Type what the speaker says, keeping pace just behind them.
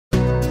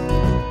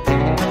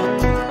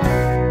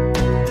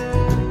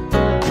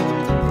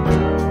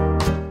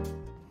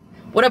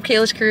What up,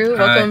 Kalish Crew?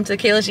 Welcome to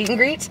Kalish Eat and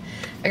Greet.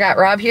 I got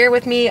Rob here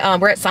with me.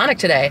 We're at Sonic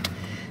today.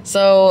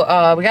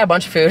 So we got a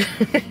bunch of food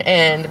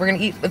and we're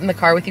gonna eat in the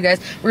car with you guys.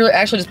 We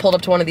actually just pulled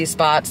up to one of these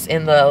spots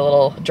in the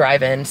little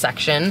drive-in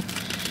section.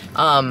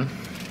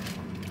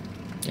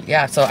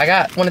 Yeah, so I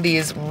got one of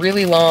these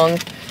really long,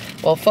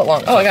 well, foot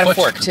long. Oh, I got a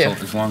fork too.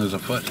 As long as a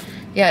foot.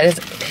 Yeah, it is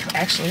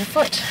actually a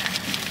foot.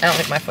 I don't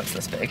think my foot's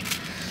this big.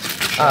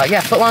 Yeah,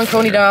 foot long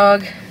Coney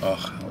dog.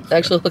 Oh, that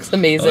actually looks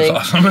amazing.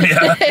 That's awesome.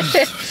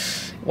 Yeah.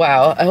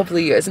 Wow.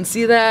 Hopefully you guys can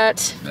see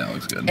that. Yeah, it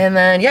looks good. And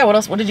then, yeah, what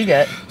else? What did you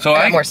get? So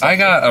I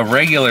got a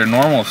regular,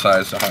 normal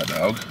sized hot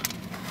dog.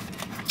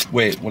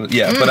 Wait, what?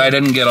 Yeah, but I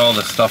didn't get all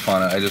the stuff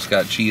on it. I just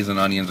got cheese and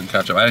onions and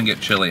ketchup. I didn't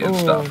get chili and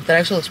stuff. That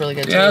actually looks really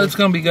good too. Yeah, it's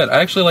gonna be good. I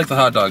actually like the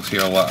hot dogs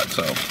here a lot.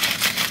 So.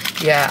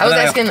 Yeah, I was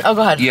asking. Oh,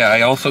 go ahead. Yeah,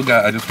 I also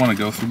got. I just want to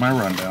go through my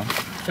rundown.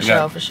 For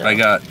sure. I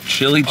got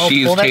chili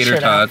cheese tater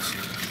tots.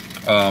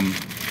 Oh my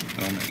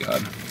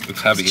god,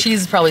 it's heavy.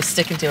 Cheese is probably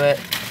sticking to it.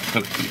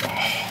 But,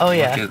 oh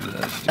yeah. Look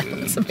at this, dude.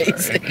 It's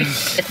amazing.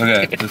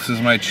 Okay, this is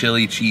my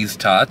chili cheese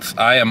tots.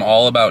 I am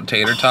all about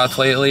tater tots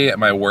lately.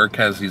 My work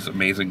has these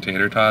amazing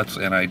tater tots,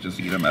 and I just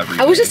eat them every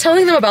day. I was just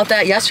telling them about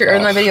that yesterday, or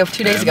in my video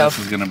 2 days ago. This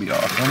is gonna be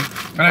awesome.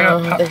 And I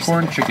got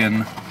popcorn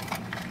chicken.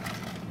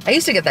 I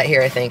used to get that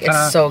here, I think.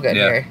 It's so good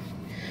here.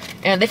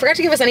 And they forgot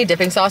to give us any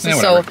dipping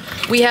sauces, so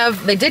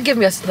they did give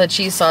us the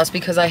cheese sauce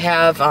because I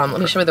have, let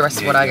me show you the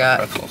rest of what I got.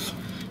 Pretzels.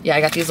 Yeah,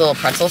 I got these little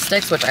pretzel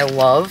sticks, which I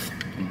love.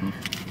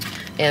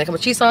 And they come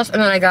with cheese sauce,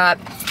 and then I got,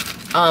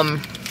 I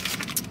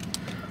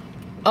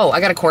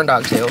got a corn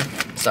dog too.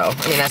 So,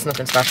 I mean, that's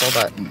nothing special,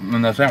 but.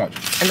 And the sandwich.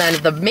 And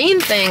then the main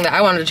thing that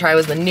I wanted to try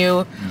was the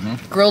new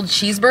grilled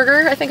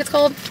cheeseburger, I think it's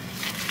called.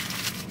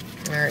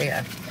 Or,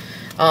 yeah.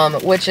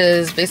 Which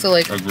is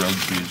basically like. A grilled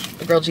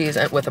cheese. A grilled cheese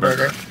with a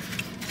burger.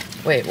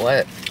 Wait,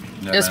 what?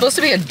 Yeah, it's supposed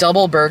to be a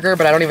double burger,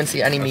 but I don't even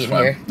see any meat in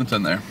here. It's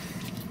in there.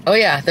 Oh,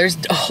 yeah.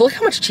 Look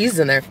how much cheese is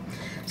in there.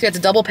 So, yeah, it's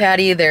a double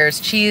patty. There's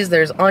cheese.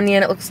 There's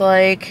onion, it looks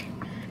like.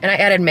 And I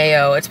added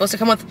mayo. It's supposed to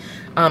come with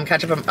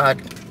ketchup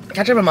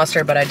and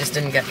mustard, but I just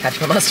didn't get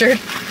ketchup and mustard.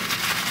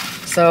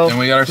 So. And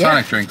we got our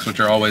Sonic drinks, which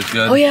are always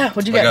good. Oh, yeah.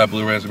 What'd you get? I got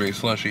blue raspberry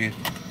slushy.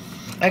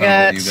 I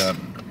got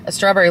a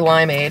strawberry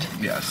limeade.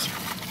 Yes.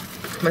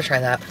 I'm going to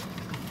try that.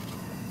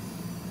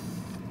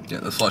 Yeah,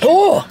 the slushy.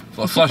 Oh!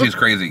 The slushy's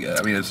crazy good.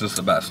 I mean, it's just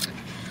the best.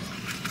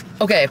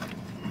 Okay.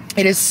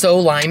 It is so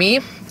limey.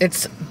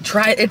 It's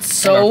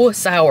so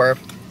sour.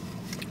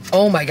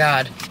 Oh my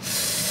god.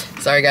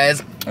 Sorry,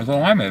 guys. That's a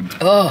limeade.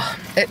 Oh,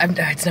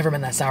 it's never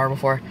been that sour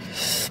before.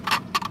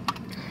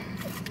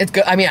 It's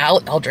good. I mean,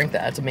 I'll drink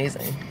that. It's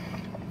amazing.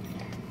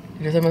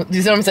 Do you see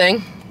what I'm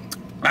saying?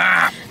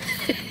 Ah!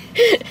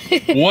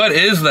 What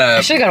is that?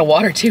 I should have got a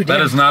water too.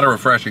 That is not a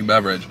refreshing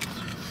beverage.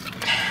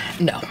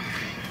 No.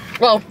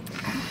 Well,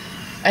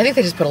 I think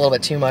they just put a little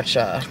bit too much.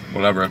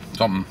 Whatever,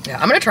 something.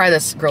 Yeah, I'm gonna try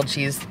this grilled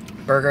cheese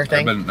burger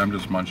thing. I'm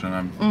just munching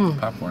on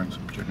popcorns,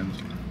 chickens.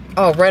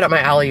 Oh, right up my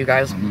alley, you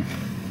guys.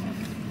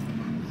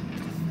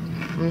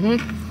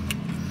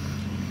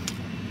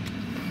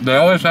 They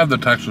always have the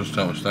Texas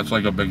toast. That's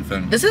like a big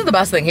thing. This is the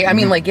best thing. I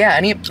mean, like, yeah,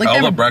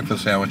 all the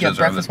breakfast sandwiches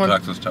are the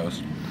Texas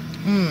toast.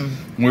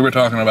 We were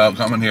talking about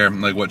something here,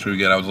 like what should we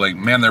get? I was like,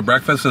 man, their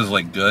breakfast is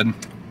like good,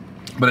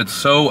 but it's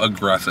so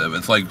aggressive.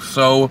 It's like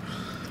so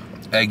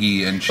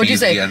eggy and cheesy. What'd you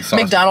say? And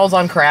saucy. McDonald's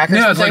on crack or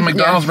something? Yeah, it's like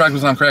McDonald's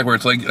breakfast on crack, where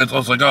it's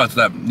also like, oh, it's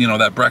that, you know,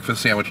 that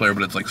breakfast sandwich flavor,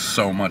 but it's like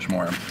so much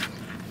more.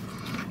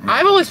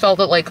 I've always felt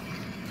that like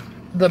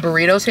the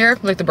burritos here,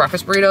 like the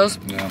breakfast burritos,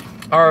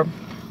 are,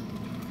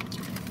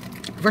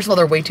 first of all,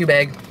 they're way too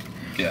big.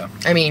 Yeah.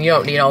 I mean, you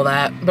don't need all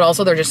that, but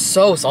also they're just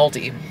so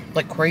salty,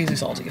 like crazy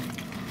salty.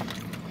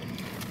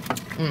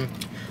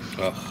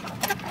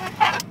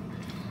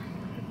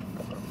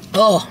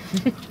 Oh.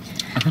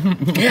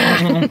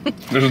 Yeah.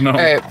 There's no. All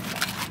right.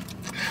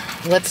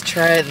 Let's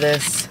try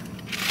this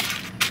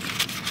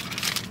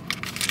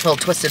little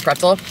twisted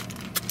pretzel.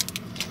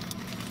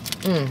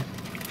 I'm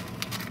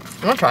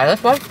gonna try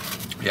this one.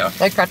 Yeah.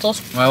 Like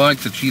pretzels? Well, I like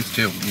the cheese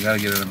too. You gotta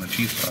get it in the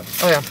cheese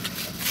sauce. Oh yeah.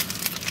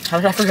 How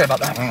did I forget about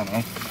that? I don't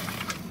know.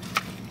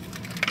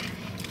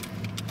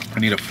 I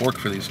need a fork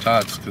for these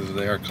tots because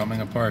they are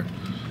coming apart.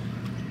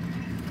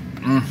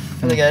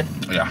 Really good?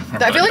 Yeah.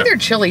 I feel like their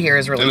chili here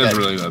is really good. It is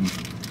really good.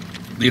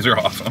 These are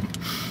awesome.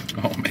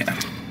 Oh man.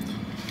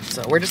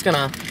 So we're just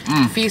gonna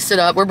feast it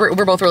up.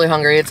 We're both really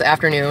hungry. It's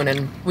afternoon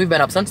and we've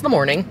been up since the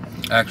morning.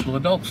 Actual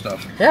adult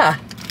stuff. Yeah.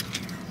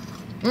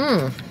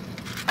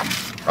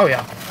 Oh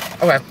yeah.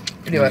 Okay.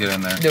 Do it. Get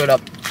in there. Do it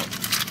up.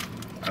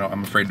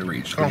 I'm afraid to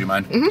reach. Would you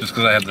mind? Just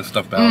because I have this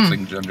stuff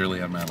balancing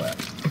gingerly on my lap.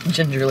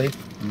 Gingerly.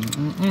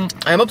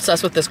 I'm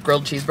obsessed with this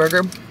grilled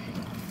cheeseburger.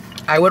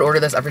 I would order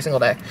this every single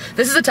day.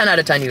 This is a 10 out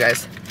of 10, you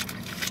guys.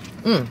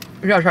 You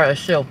gotta try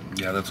this too.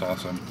 Yeah, that's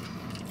awesome.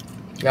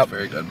 Yep.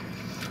 Very good.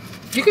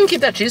 You can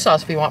keep that cheese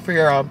sauce if you want for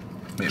your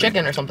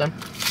chicken or something.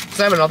 Because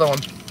I have another one.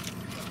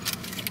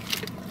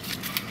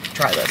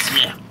 Try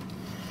this. Yeah.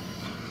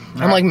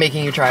 I'm like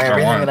making you try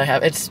everything that I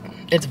have. It's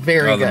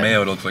very good. The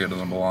mayo looks like it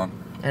doesn't belong.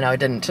 I know, it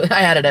didn't.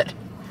 I added it.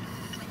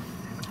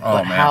 Oh,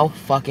 but man. how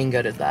fucking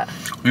good is that?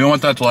 You know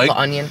what that's like? The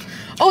onion.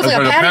 Oh, it's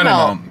like a patty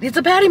melt. It's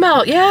a patty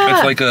melt, yeah.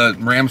 It's like a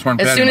ram's horn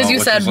patty melt. As soon as you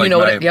said, like you know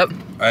what? Yep.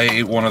 I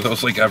ate one of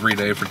those like every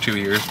day for 2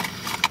 years.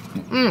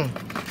 Let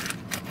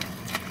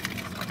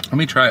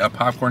me try a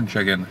popcorn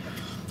chicken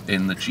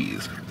in the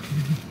cheese.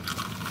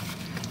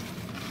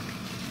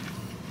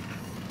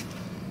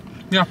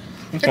 Yeah.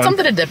 It's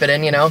something to dip it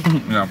in, you know?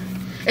 Yeah.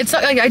 It's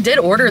like I did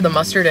order the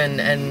mustard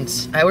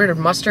and I ordered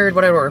mustard.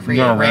 What did I order for you?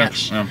 No,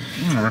 ranch.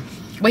 Yeah.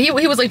 But he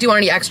was like, do you want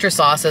any extra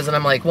sauces? And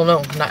I'm like, well,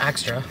 no, not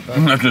extra.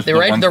 Just the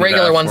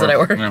regular ones that I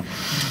ordered. Yeah.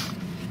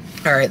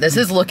 All right, this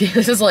is like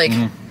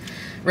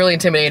really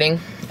intimidating.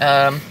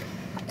 I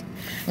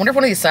wonder if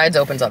one of these sides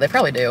opens up. They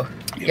probably do.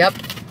 Yep.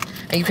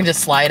 And you can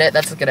just slide it.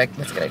 That's a good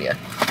idea.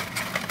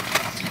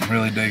 I'm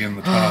really digging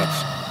the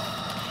tots.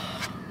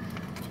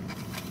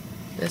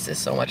 This is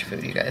so much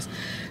food, you guys.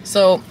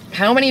 So,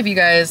 how many of you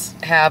guys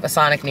have a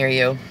Sonic near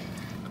you?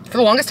 For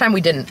the longest time,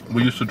 we didn't.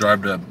 We used to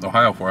drive to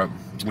Ohio for it.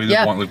 We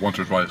did like once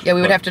or twice. Yeah, we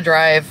would have to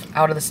drive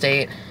out of the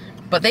state.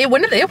 But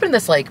when did they open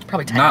this? Like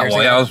probably 10 years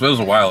ago. Yeah, it was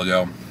a while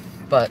ago.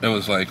 But it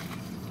was like,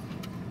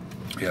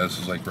 yeah, this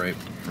is like right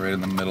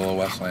in the middle of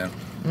Westland.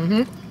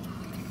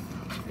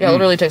 Yeah, it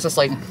literally takes us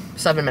like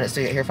 7 minutes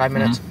to get here. 5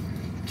 minutes.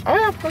 Oh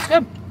yeah, that's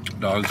good.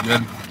 Dog's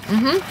good.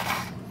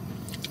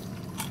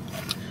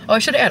 Oh, I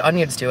should add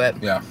onions to it.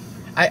 Yeah.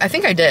 I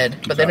think I did,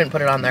 but they didn't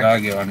put it on there.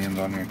 Gotta get onions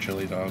on your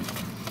chili dog.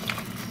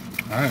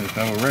 I just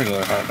have a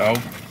regular hot dog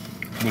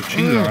with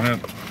cheese on it.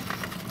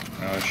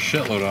 A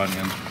shitload of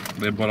onions.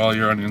 They put all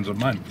your onions on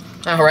mine.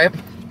 Oh, right.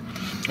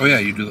 Oh yeah,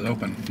 you do the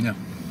open. Yeah.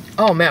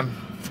 Oh man,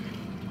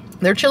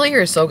 their chili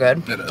here is so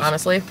good. It is.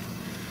 Honestly,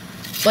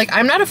 like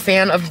I'm not a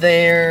fan of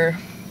their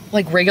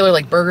like regular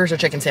like burgers or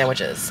chicken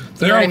sandwiches. You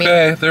They're okay.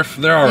 I mean?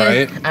 They're all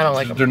right. I don't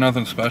like them. They're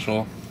nothing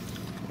special.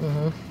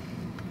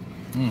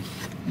 I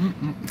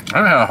haven't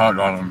had a hot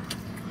dog in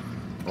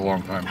a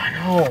long time. I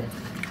know.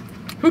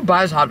 Who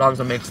buys hot dogs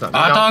and makes them?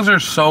 Hot dogs are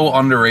so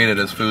underrated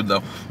as food,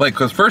 though. Like,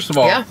 because first of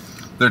all,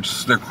 they're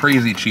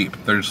crazy cheap.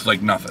 They're just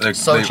like nothing. They're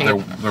so cheap.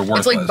 They're worthless.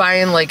 It's like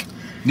buying like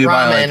you ramen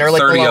buy, like, or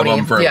like 30 bologna. of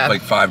them for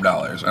like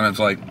 $5, and it's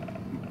like,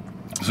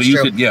 so it's you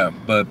true. could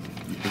but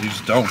you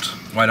just don't.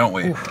 Why don't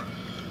we? Oof.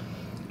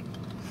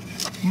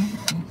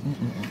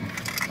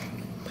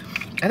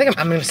 I think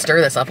I'm going to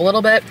stir this up a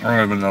little bit. I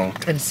don't even know.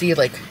 And see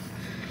like,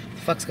 what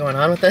the fuck's going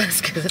on with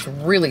this because it's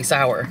really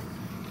sour.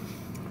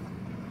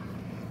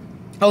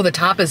 Oh, the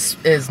top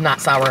is not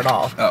sour at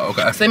all. Oh,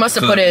 okay. So they must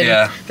have put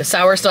in the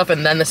sour stuff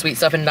and then the sweet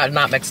stuff and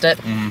not mixed it.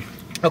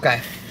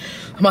 Okay.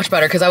 Much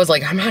better, because I was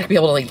like, I'm not going to be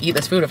able to like eat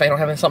this food if I don't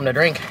have something to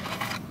drink.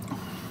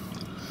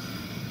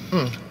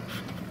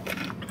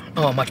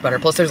 Oh, much better.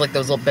 Plus there's like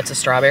those little bits of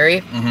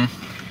strawberry. Oh,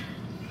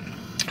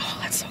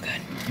 that's so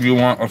good. You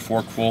want a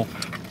forkful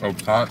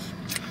of tots?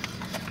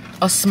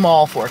 A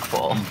small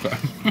forkful. Okay.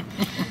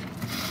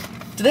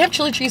 Do they have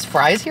chili cheese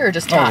fries here or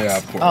just tots? Oh, yeah,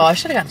 of course. Oh, I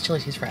should have got the chili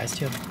cheese fries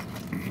too.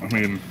 I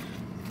mean,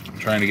 I'm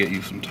trying to get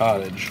you some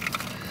tottage.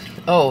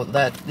 Oh,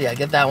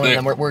 get that one. And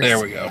then we're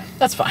there we go.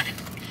 That's fine.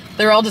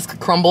 They're all just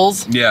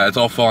crumbles. Yeah, it's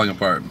all falling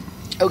apart.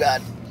 Oh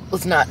God,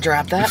 let's not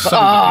drop that. So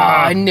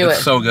I knew it.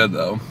 It's so good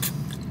though.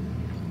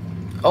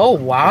 Oh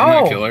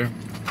wow. Isn't that killer?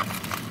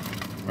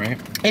 Right?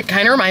 It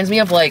kind of reminds me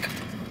of like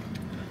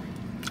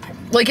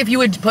if you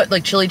would put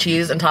like chili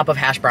cheese on top of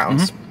hash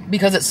browns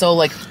because it's so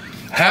like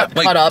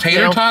cut up.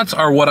 Tater tots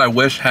are what I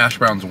wish hash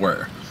browns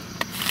were.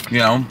 You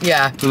know?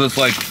 Yeah. So it's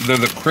like they're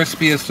the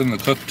crispiest and the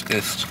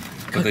cookedest,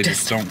 but they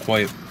just don't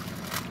quite.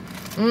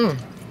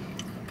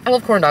 I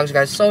love corn dogs, you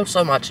guys, so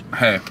much.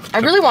 Hey. I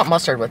really want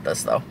mustard with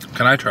this though.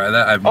 Can I try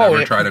that? I've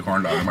never tried a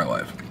corn dog in my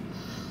life.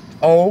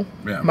 Oh.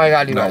 Yeah. My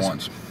God, you guys. Not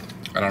once.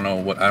 I don't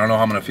know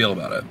how I'm gonna feel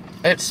about it.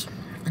 It's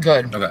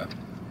good. Okay.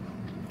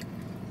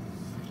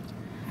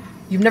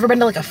 You've never been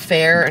to like a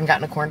fair and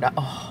gotten a corn dog?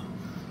 Oh.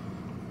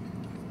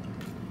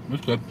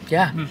 It's good.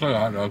 Yeah. It's like a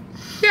hot dog.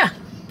 Yeah.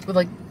 With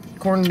like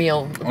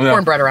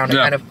cornbread around it,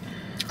 kind of.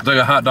 It's like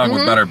a hot dog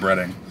with better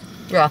breading.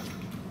 Yeah.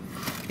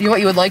 You know what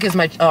you would like is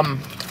my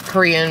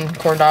Korean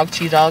corn dog,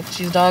 cheese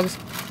dogs.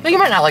 But you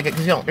might not like it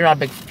because you're not a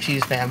big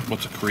cheese fan.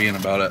 What's Korean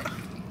about it?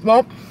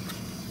 Well,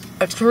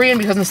 it's Korean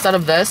because instead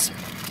of this,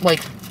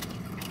 like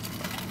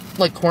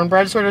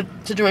cornbread sort of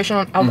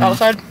situation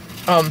outside,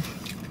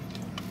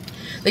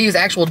 they use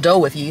actual dough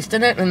with yeast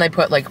in it, and they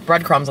put like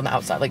breadcrumbs on the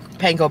outside, like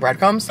panko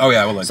breadcrumbs. Oh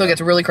yeah, I would like so that. it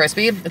gets really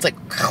crispy. It's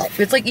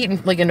like eating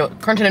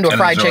crunching into a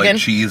fried chicken. Like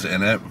cheese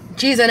in it.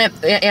 Cheese in it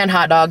and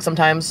hot dog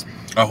sometimes.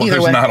 Oh,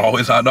 there's not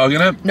always hot dog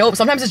in it? Nope,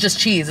 sometimes it's just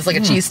cheese. It's like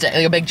a cheese stick,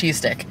 like a big cheese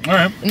stick. All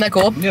right. Isn't that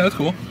cool? Yeah, that's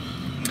cool.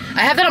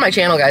 I have that on my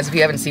channel, guys, if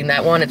you haven't seen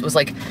that one. It was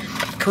like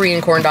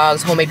Korean corn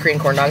dogs, homemade Korean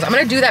corn dogs. I'm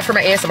going to do that for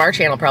my ASMR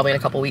channel probably in a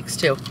couple weeks,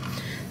 too.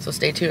 So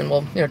stay tuned.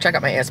 We'll, check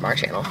out my ASMR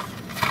channel.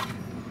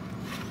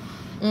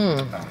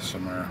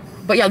 ASMR.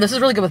 But yeah, this is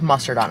really good with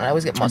mustard on it. I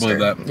always get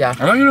mustard. I believe that. Yeah.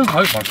 I know you don't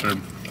like mustard.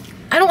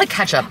 I don't like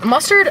ketchup.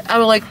 Mustard, I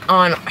would like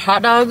on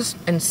hot dogs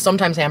and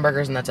sometimes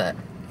hamburgers, and that's it.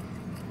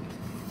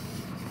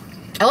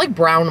 I like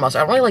brown mustard.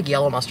 I don't really like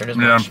yellow mustard as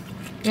much. You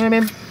know what I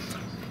mean?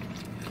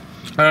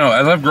 I don't know.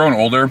 As I've grown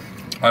older,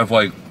 I've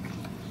like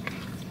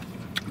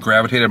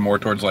gravitated more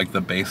towards like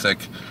the basic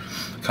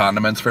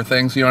condiments for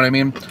things, you know what I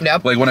mean?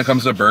 Yep. Like when it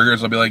comes to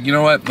burgers, I'll be like, you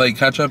know what, like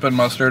ketchup and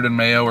mustard and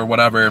mayo or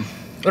whatever.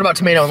 What about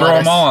tomato and Throw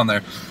lettuce? them all on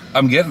there.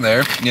 I'm getting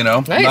there, you know,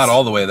 Nice. not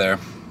all the way there.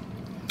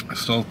 I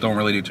still don't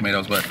really do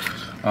tomatoes, but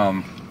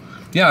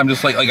yeah, I'm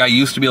just like I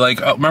used to be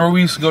like, oh, remember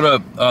we used to go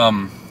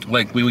to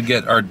like we would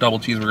get our double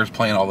cheeseburgers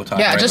plain all the time.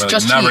 Yeah, right?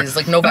 just never, cheese,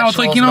 like no vegetables. And I was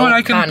like, you know no what,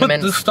 I can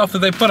condiments. put the stuff that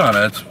they put on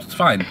it. It's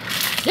fine.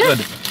 Yeah.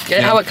 Good. Get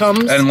it how it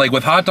comes. And like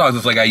with hot dogs,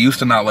 it's like I used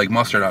to not like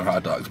mustard on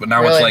hot dogs, but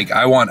now it's like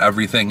I want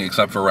everything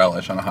except for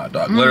relish on a hot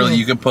dog. Literally,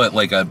 you could put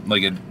like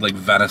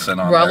venison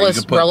on there. You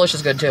could put, relish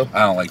is good too.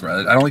 I don't like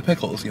relish. I don't like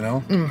pickles, you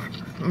know.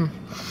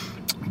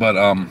 But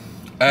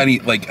any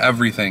like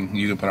everything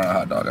you can put on a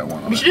hot dog, I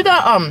want. We should do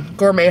that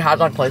gourmet hot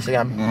dog place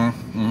again.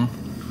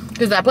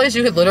 Because that place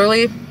you could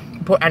literally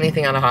put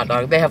anything on a hot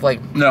dog. They have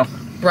like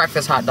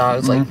breakfast hot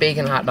dogs, like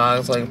bacon hot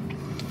dogs, like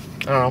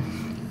I don't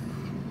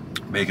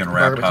know, bacon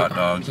wrapped hot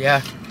dogs.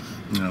 Yeah.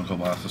 You know,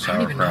 lots of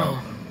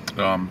sauerkraut.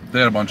 They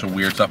had a bunch of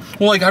weird stuff.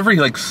 Well, like every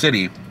like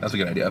city, that's a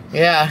good idea.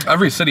 Yeah.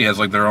 Every city has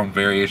like their own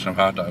variation of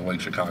hot dog,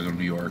 like Chicago,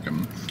 New York,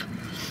 and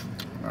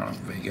I don't know,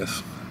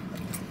 Vegas.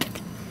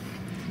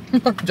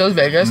 Joe's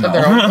Vegas have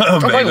their own.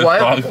 I'm like,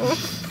 what?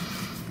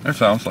 That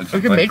sounds like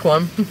something. We could make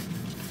one. Do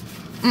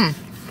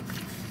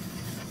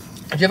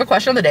you have a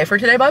question of the day for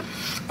today, bud?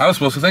 I was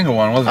supposed to think of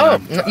one, wasn't I?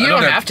 I? You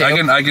don't have to.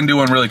 I can do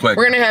one really quick.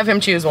 We're gonna have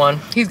him choose one.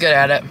 He's good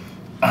at it.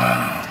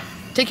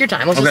 Take your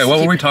time. Okay, what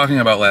were we talking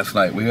about last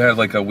night? We had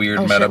like a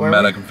weird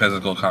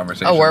metaphysical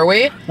conversation. Oh, were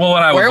we? Well,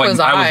 when I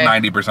was I was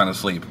 90%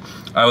 asleep.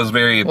 I was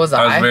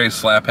very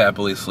slap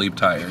happily sleep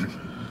tired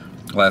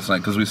last night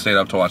because we stayed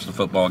up to watch the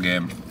football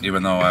game,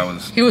 even though I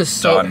was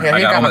done. I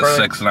got home at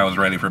 6 and I was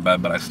ready for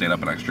bed, but I stayed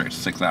up an extra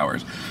 6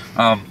 hours.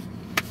 What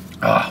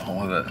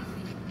was it?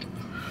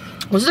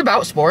 Was it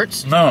about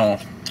sports? No,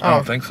 I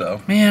don't think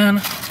so. Man,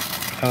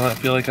 I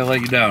feel like I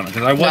let you down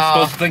because I was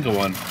supposed to think of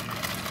one.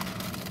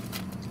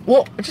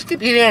 Well, just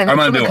keep eating. I'm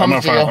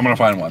gonna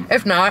find one.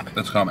 If not,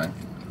 it's coming.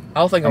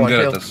 I'll think of one too.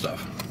 I'm good at this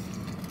stuff.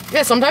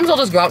 Yeah, sometimes I'll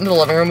just go out into the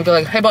living room and be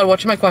like, "Hey, bud, what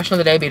should my question of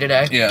the day be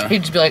today?" Yeah.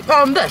 He'd just be like,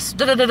 this.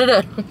 Da da da da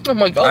da. I'm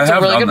like, oh, I it's a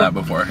have really done good that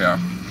one. before. Yeah.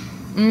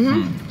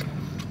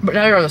 But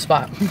now you're on the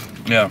spot.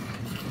 Yeah.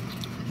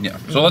 Yeah.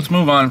 So let's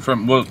move on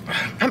from. Well,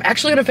 I'm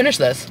actually gonna finish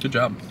this. Good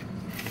job.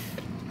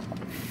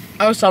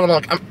 I was telling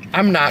them, like,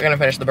 I'm not gonna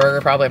finish the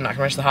burger. Probably, I'm not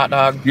gonna finish the hot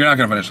dog. You're not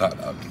gonna finish the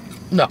hot dog.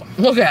 No,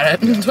 look at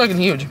it. It's fucking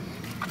huge.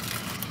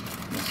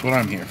 That's what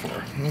I'm here for.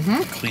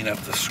 Clean up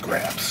the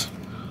scraps.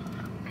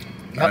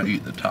 Gotta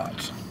eat the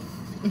tots.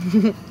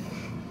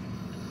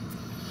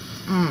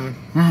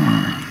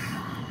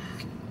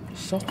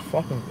 So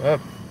fucking good.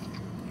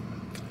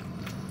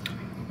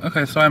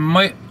 Okay, so I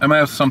might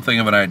have something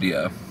of an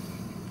idea.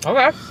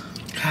 Okay.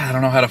 God, I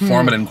don't know how to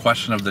form it in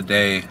question of the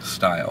day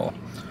style.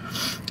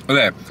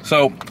 Okay,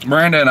 so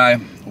Miranda and I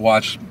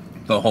watched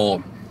the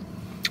whole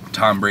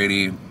Tom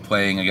Brady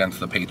playing against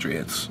the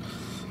Patriots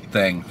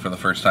thing for the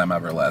first time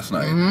ever last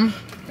night.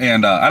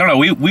 And I don't know,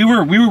 we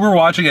were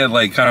watching it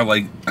like kind of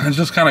like it's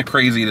just kind of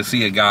crazy to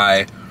see a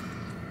guy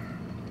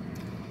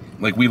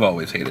like we've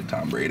always hated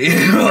Tom Brady.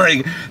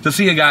 Like to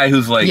see a guy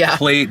who's like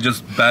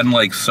just been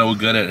like so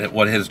good at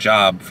what his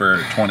job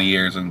for 20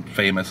 years and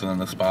famous and in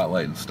the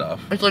spotlight and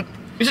stuff. It's like,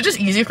 is it just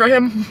easy for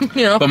him?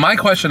 You know? But my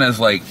question is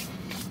like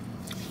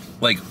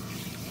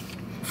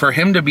for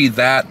him to be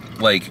that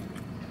like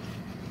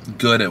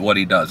good at what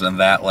he does and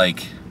that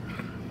like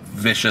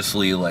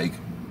viciously like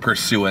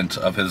pursuant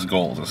of his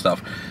goals and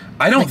stuff,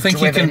 I don't think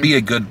he can be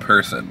a good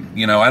person.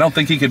 You know, I don't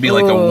think he could be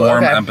like a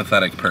warm,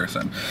 empathetic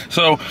person.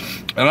 So,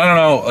 and I don't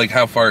know like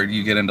how far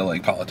you get into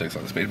like politics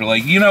on this page, but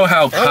like you know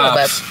how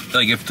cops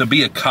like if to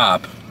be a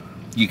cop,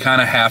 you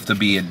kind of have to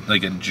be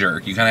like a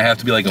jerk. You kind of have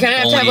to be like a bully.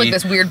 Have to have like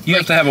this weird. You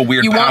have to have a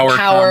weird power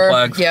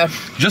complex. Yeah.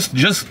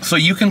 Just so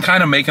you can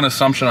kind of make an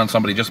assumption on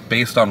somebody just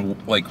based on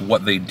like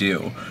what they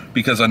do,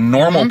 because a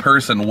normal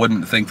person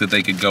wouldn't think that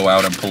they could go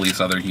out and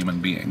police other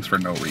human beings for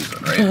no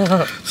reason,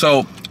 right?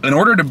 So in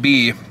order to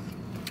be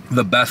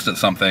the best at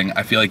something,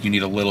 I feel like you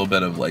need a little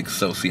bit of like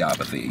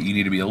sociopathy. You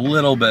need to be a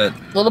little bit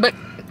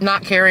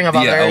not caring of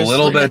others. Yeah, a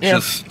little bit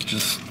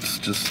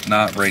just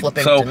not right.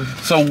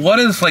 So what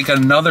is like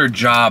another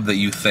job that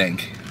you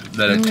think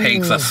that it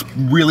takes a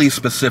really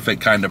specific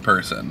kind of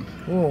person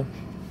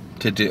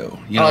to do?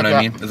 You know what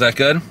I mean? Is that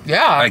good?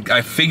 Yeah.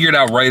 I figured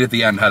out right at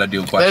the end how to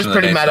do a question of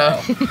the day.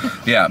 That's pretty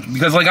meta. Yeah,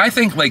 because like I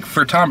think like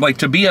for Tom, like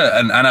to be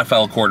an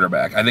NFL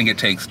quarterback, I think it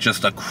takes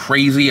just a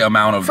crazy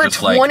amount of just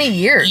 20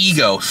 years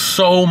ego,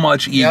 so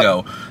much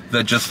ego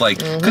that just like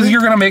because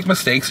you're gonna make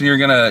mistakes and you're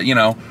gonna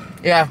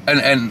yeah.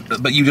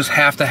 But you just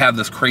have to have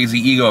this crazy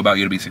ego about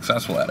you to be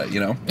successful at it, you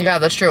know? Yeah,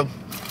 that's true.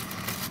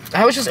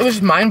 It was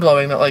just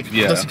mind-blowing that, like,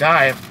 this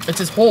guy, it's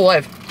his whole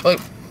life.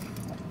 Like,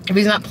 if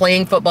he's not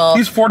playing football...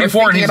 He's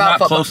 44 and he's not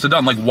close to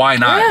done. Like, why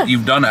not? Yeah.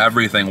 You've done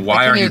everything.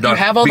 Why aren't you done? You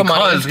have all the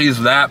money. Because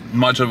he's that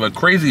much of a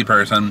crazy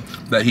person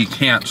that he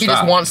can't stop. He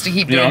just wants to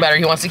keep doing better.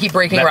 He wants to keep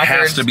breaking records. There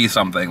has to be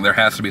something. There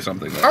has to be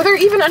something there. Are there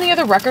even any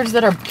other records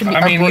that can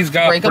be he's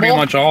got breakable? pretty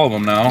much all of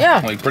them now.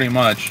 Yeah. Like, pretty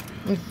much.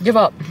 Give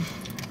up.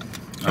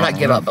 Not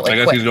give up, but like I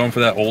guess quit. he's going for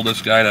that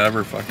oldest guy to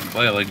ever fucking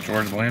play it, like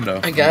George Lando.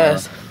 I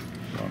guess.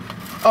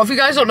 Oh, if you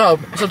guys don't know,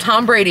 so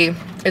Tom Brady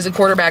is a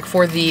quarterback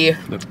for the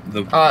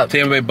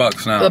Tampa Bay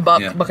Bucks now. The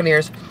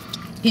Buccaneers.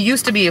 He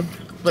used to be,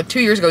 like 2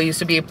 years ago, he used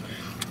to be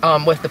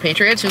with the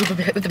Patriots. He was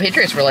with the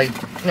Patriots for like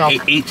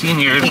 18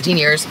 years. 18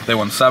 years. They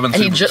won 7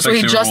 and Super so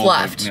he just Bowls.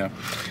 left. Yeah.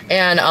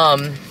 And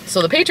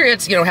so the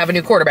Patriots, have a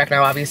new quarterback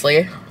now, obviously.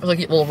 It was like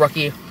a little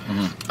rookie.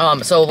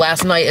 Mm-hmm. So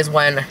last night is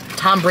when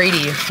Tom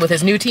Brady, with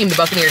his new team, the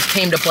Buccaneers,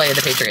 came to play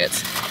the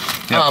Patriots.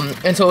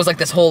 Yep. And so it was like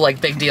this whole like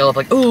big deal of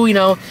like, ooh,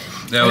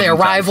 they're a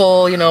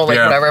rival,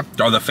 whatever.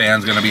 Are the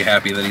fans going to be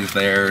happy that he's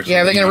there?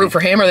 Yeah, are they going to root for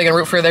him or are they going to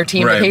root for their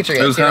team, the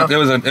Patriots?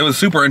 It was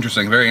super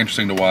interesting, very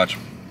interesting to watch.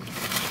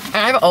 And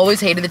I've always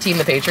hated the team,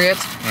 the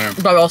Patriots,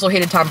 but I also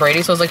hated Tom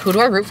Brady, so I was like, who do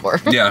I root for?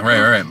 Yeah,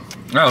 right.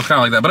 No, it was kind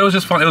of like that, but it was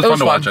just fun. It was fun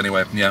to watch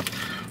anyway. Yeah.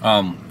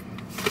 I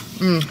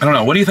don't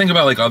know. What do you think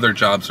about like other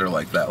jobs that are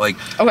like that? Like,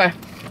 okay,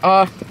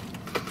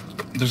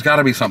 there's got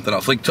to be something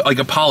else. Like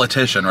a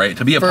politician, right?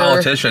 To be a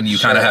politician, you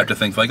kind of have to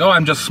think like, oh,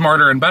 I'm just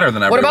smarter and better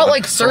than everyone. What about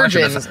like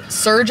surgeons?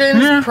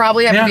 Surgeons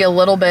probably have to be a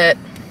little bit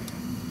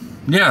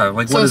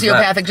like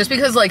sociopathic, just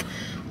because like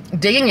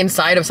digging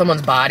inside of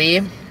someone's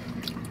body,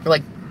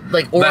 like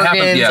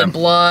organs and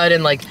blood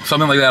and like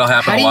something like that'll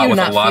happen a lot with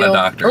a lot of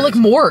doctors. Or like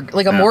morgue,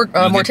 like a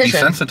mortician.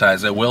 Get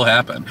desensitized. It will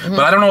happen,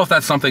 but I don't know if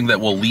that's something that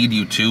will lead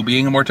you to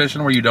being a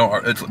mortician, where you don't.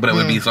 But it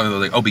would be something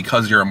like, oh,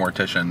 because you're a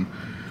mortician.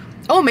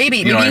 Oh, maybe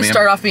you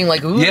start off being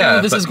like, ooh,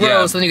 this is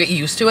gross, and then you get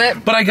used to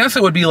it. But I guess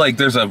it would be like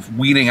there's a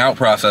weeding out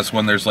process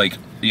when there's like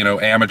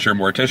amateur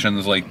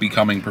morticians like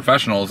becoming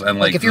professionals, and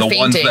like the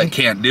ones that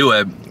can't do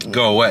it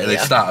go away, they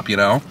stop.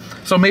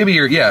 So maybe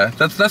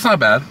that's not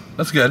bad.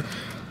 That's good.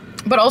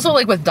 But also,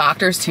 like, with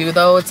doctors, too,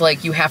 though, it's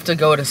like you have to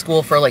go to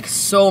school for, like,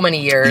 so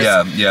many years.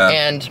 Yeah.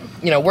 And,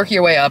 work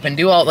your way up and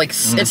do all, like,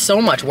 it's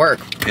so much work.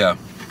 Yeah.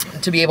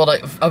 To be able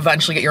to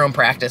eventually get your own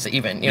practice,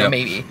 even,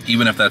 maybe.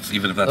 Even if that's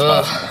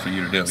possible for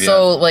you to do.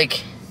 So,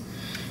 like,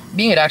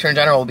 being a doctor in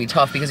general will be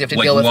tough because you have to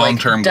deal with,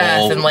 like,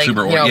 death and, like,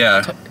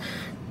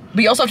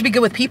 but you also have to be good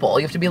with people.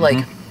 You have to be,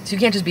 like, so you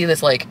can't just be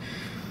this, like,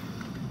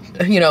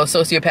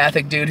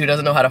 sociopathic dude who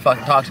doesn't know how to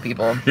fucking talk to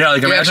people. Yeah,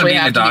 like imagine being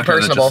a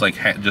doctor that's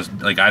just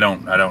like I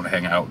don't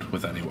hang out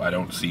with anyone. I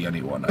don't see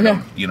anyone. I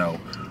don't,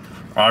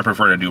 I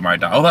prefer to do my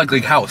job. Oh, like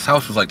House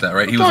was like that,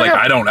 right? He was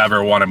I don't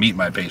ever want to meet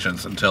my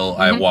patients until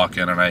I walk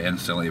in and I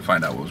instantly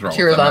find out what was wrong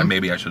with them.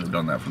 Maybe I should have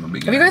done that from the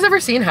beginning. Have you guys ever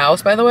seen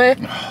House, by the way?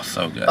 Oh,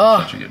 so good.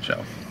 Such a good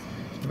show.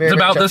 It's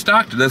about this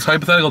doctor, this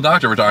hypothetical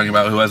doctor we're talking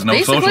about, who has no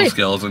social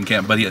skills and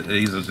can't. But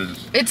he's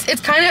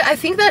it's kind of. I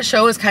think that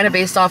show is kind of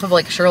based off of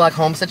like Sherlock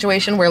Holmes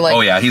situation where like.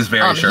 Oh yeah, he's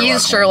very Sherlock.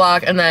 He's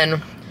Sherlock, and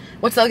then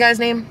what's the other guy's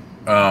name?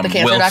 The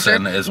cancer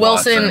Wilson doctor? is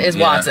Wilson is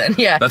Watson.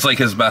 Yeah, that's like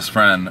his best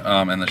friend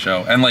in the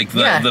show, and like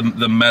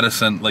the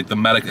medicine, like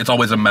it's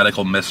always a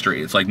medical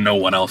mystery. It's like no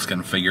one else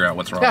can figure out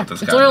what's wrong with this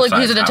guy. It's literally like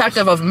he's a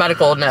detective of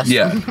medicalness.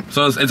 Yeah,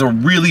 so it's a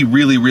really,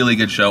 really, really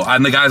good show.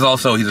 And the guy's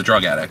also he's a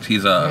drug addict.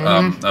 He's a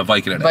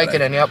Vicodin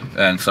addict. Yep.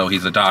 And so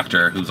he's a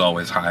doctor who's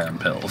always high on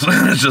pills.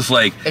 It's just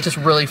like it's just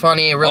really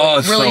funny,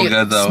 really so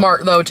good, though.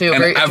 Smart though too.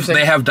 And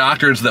they have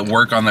doctors that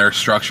work on their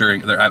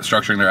structuring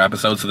their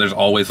episodes, so there's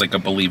always like a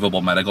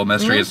believable medical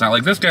mystery. It's not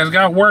like this guy's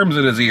got worms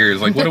in his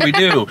ears. Like, what do we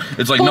do?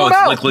 It's like, no, it's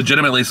like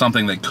legitimately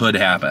something that could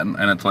happen.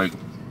 And it's like,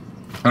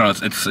 I don't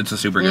know, it's a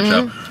super good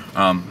show.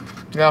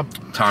 Yeah.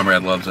 Tom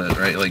Red loves it,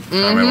 right? Like,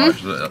 Tom Red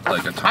watches it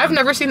like a ton. I've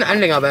never seen the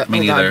ending of it.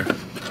 Me neither.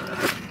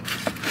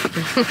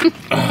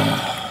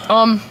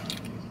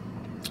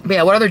 But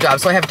yeah, what other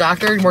jobs? So I have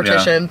doctor,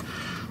 mortician. Yeah.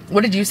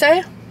 What did you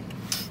say?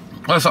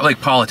 Well, it's like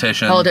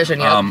politician. Politician,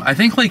 yeah. I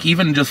think like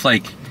even just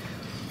like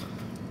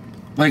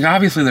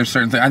obviously there's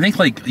certain things. I think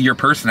like your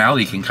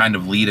personality can kind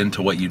of lead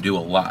into what you do a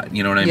lot.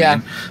 You know what I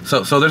mean?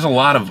 So there's a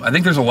lot of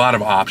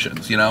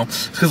options.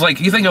 Because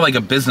like you think of like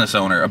a business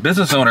owner,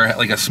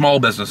 like a small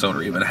business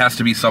owner even has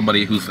to be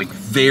somebody who's like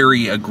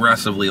very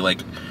aggressively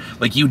like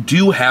you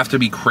do have to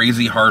be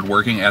crazy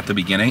hardworking at the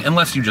beginning,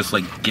 unless you just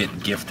like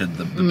get gifted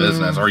the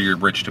business or you're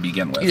rich to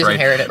begin with. You just right?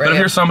 inherit it, right? But if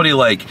you're somebody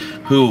like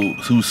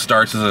who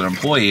starts as an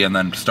employee and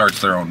then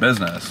starts their own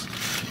business,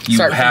 you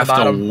have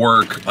to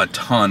work a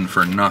ton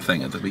for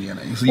nothing at the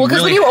beginning. So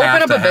because when you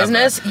open up a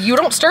business, you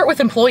don't start with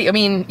employee. I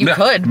mean, you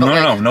could,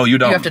 but no, you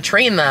don't. You have to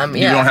train them.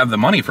 You don't have the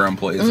money for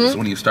employees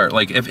when you start.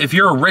 Like, if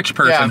you're a rich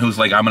person who's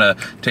like, I'm going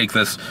to take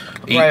this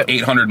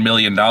 $800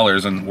 million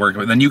and work,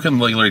 then you can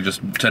literally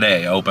just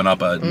today open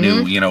up a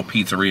new,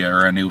 pizzeria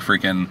or a new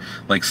freaking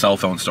like cell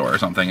phone store or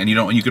something, and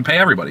you can pay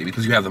everybody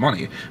because you have the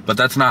money. But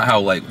that's not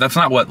what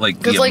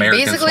the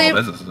American small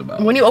business is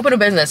about. When you open a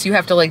business, you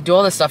have to like do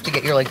all this stuff to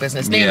get your like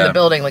business name, the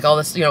building. Like all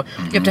this, you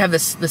have to have the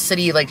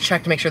city like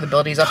check to make sure the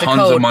building's up to code.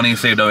 Tons of money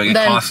saved up.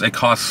 It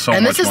costs so much money.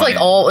 And this is like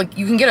all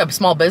you can get a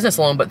small business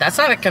loan, but that's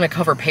not going to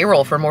cover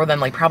payroll for more than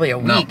like probably a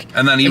week. No.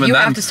 And then you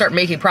have to start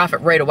making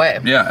profit right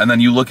away. Yeah, and then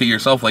you look at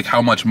yourself like,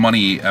 how much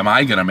money am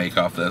I going to make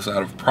off this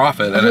out of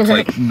profit? And it's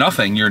like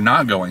nothing. You're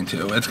not going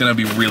to. It's going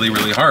to be really,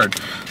 really hard.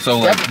 So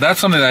like that's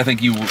something that I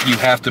think you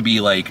have to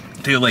be like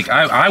Dude, like,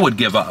 I would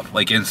give up,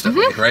 like,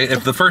 instantly, right?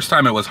 If the first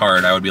time it was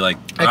hard, I would be like,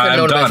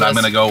 I'm done. I'm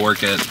going to go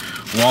work at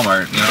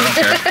Walmart. You know, I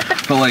don't care.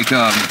 But, like,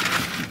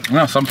 you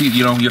know, some people,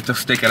 you know, you have to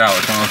stick it out.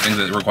 It's one of those things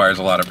that requires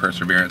a lot of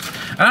perseverance.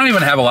 I don't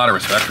even have a lot of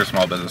respect for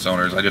small business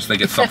owners. I just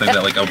think it's something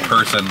that, like, a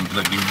person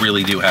that you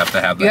really do have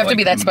to have. That, you have to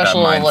be that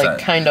special, like,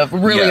 kind of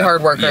really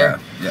hard worker.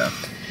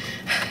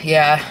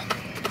 Yeah.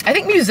 I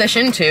think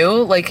musician,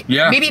 too. Like,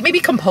 maybe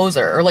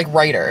composer or, like,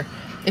 writer.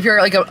 If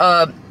you're, like,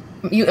 a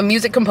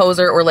music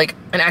composer or like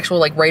an actual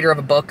like writer of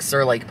a books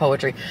or like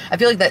poetry, I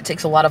feel like that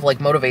takes a lot of like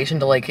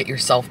motivation to like get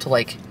yourself to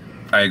like.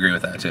 I agree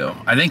with that too.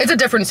 I think it's a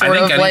different sort of. I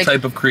think any like,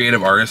 type of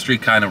creative artistry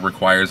kind of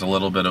requires a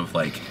little bit of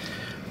like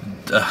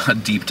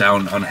deep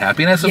down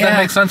unhappiness. If that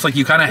makes sense, like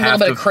you kind of have a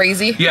little bit of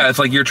crazy. Yeah, it's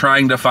like you're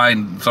trying to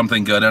find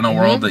something good in a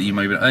world that you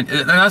maybe, and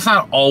that's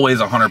not always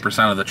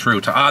 100% of the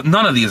truth.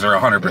 None of these are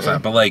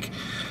 100%, but like.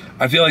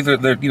 I feel like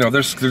you know,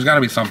 there's got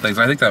to be some things.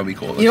 I think that would be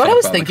cool. You know what I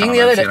was thinking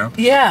the other day? You know?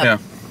 Yeah.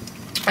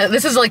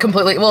 This is like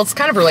completely, well, it's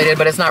kind of related,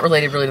 but it's not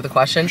related really to the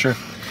question. Sure.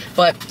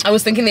 But I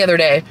was thinking the other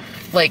day,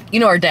 like, you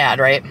know our dad,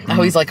 right?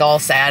 How he's like all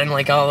sad and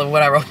like all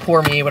whatever,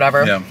 poor me,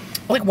 whatever. Yeah.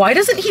 Like, why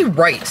doesn't he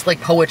write like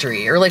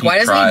poetry or like why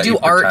doesn't he do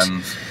art?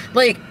 Pretends.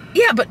 Like,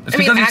 yeah, but it's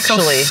because he's so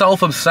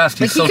self-obsessed.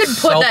 He's like, he could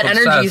put that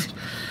energy.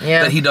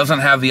 That he doesn't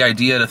have the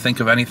idea to think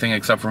of anything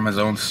except from his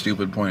own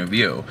stupid point of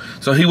view.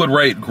 So he would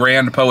write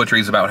grand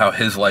poetries about how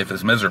his life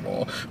is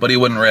miserable, but he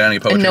wouldn't write any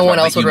poetry and no one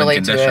about else would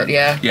relate to it.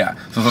 Yeah. Yeah.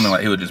 So something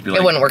like he would just be like,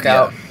 it wouldn't work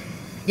out.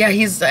 Yeah,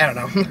 he's, I don't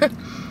know.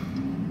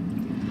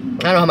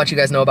 I don't know how much you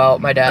guys know about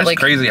my dad. It's like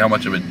crazy how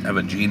much of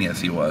a genius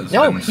he was.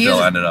 No, and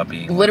still ended up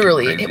being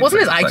literally. It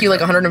wasn't his IQ like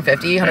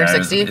 150,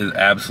 160. Yeah, is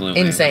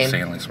absolutely insane,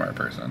 insanely smart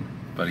person.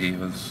 But he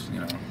was, you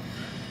know,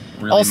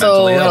 really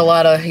also had ill. a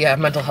lot of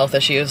mental health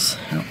issues.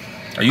 Yeah.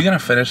 Are you gonna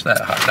finish that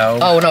hot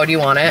dog? Oh no, do you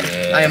want it?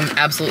 Yeah. I am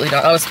absolutely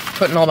done. I was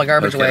putting all my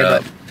garbage away,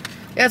 but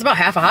yeah, it's about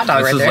half a hot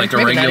dog right there. This is like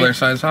a regular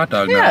sized hot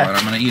dog now, and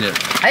I'm gonna eat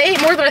it. I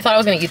ate more than I thought I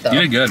was gonna eat though.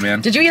 You did good,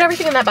 man. Did you eat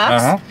everything in that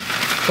box?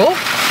 Cool.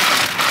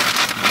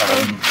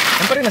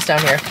 I'm putting this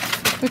down here.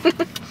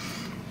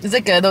 Is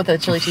it good though with the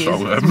chili cheese?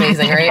 So it's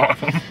amazing, right?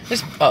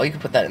 You can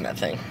put that in that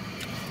thing.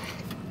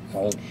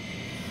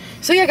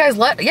 So yeah, guys,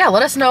 let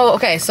us know.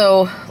 Okay,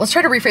 so let's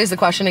try to rephrase the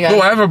question again. Oh,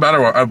 I have a better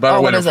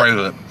way to phrase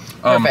it.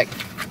 Perfect.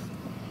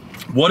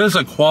 What is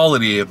a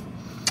quality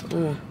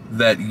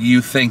that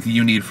you think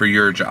you need for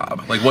your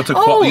job? Like, what's a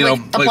quality? You know,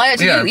 apply it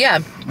to you. Yeah.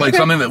 Like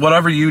something that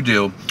whatever you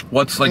do,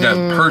 what's like a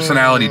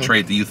personality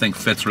trait that you think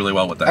fits really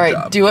well with that job?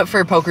 All right, do it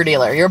for a poker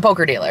dealer. You're a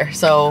poker dealer,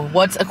 so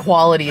what's a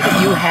quality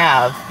that you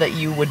have that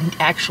you would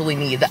actually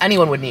need, that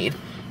anyone would need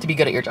to be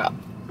good at your job?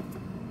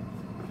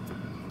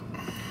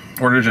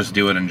 Or to just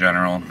do it in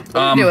general.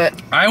 Do it.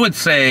 I would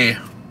say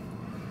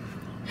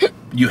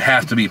you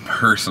have to be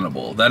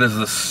personable. That is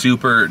the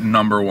super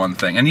number one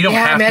thing. And you don't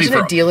have to be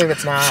a dealer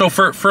that's not. So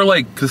for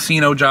like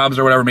casino jobs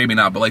or whatever, maybe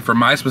not. But like for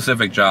my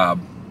specific job,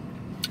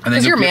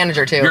 because you're a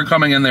manager too. You're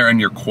coming in there and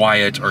you're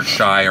quiet or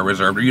shy or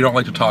reserved, or you don't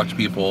like to talk to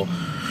people.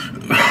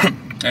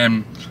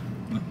 And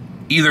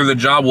either the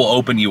job will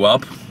open you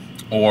up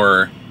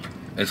or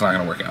it's not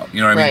going to work out.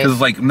 You know what I mean? Because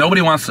like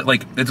nobody wants to,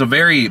 like, it's a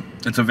very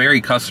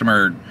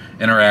customer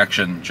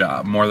interaction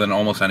job more than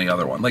almost any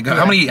other one. Like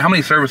how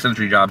many service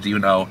industry jobs do you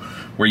know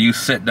where you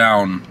sit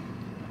down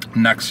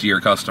next to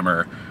your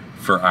customer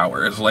for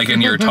hours, like,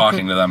 and you're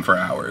talking to them for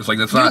hours? Like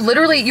that's not.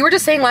 You were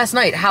just saying last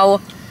night how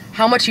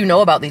much you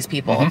know about these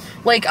people.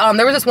 Like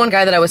there was this one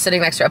guy that I was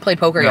sitting next to. I played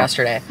poker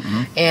yesterday,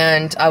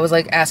 and I was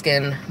like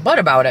asking Bud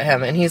about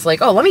him, and he's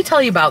like, "Oh, let me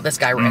tell you about this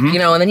guy, Rick." You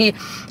know, and then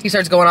he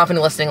starts going off and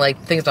listing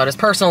like things about his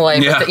personal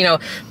life, you know,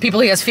 people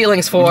he has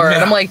feelings for,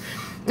 and I'm like.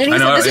 And he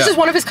said, this is just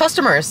one of his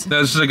customers.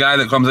 This is a guy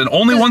that comes in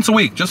only once a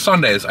week, just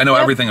Sundays. I know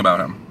everything about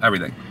him.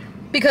 Everything.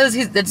 Because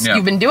you've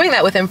been doing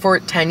that with him for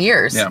 10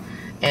 years. Yeah.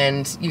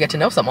 And you get to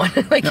know someone.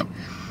 Like,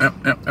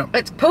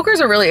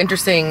 poker's a really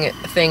interesting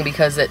thing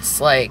because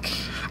it's like...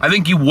 I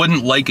think you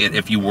wouldn't like it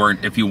if you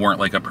weren't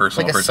like a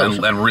personal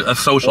person and a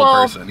social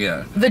person.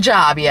 Yeah. The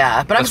job,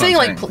 yeah. But I'm saying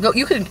like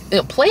you could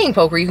playing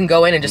poker, you can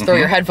go in and just throw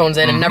your headphones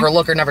in and never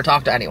look or never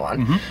talk to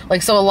anyone.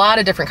 Like so, a lot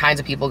of different kinds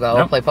of people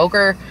go play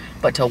poker,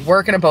 but to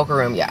work in a poker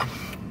room,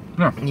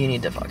 you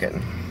need to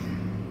fucking.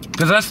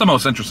 Because that's the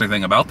most interesting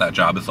thing about that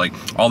job is like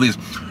all these.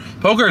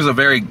 Poker is a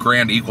very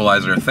grand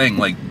equalizer thing.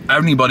 Like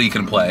anybody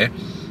can play.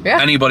 Yeah,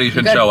 anybody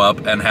should show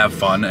up and have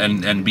fun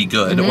and be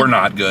good or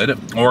not good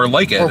or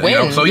like it. Or win, you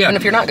know? So even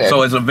if you're not good.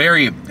 So it's a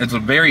very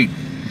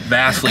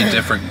vastly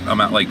different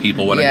amount like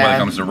people when it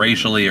comes to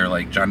racially or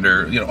like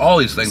gender, you know, all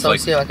these things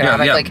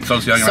socioeconomic,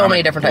 socioeconomic, so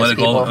many different types of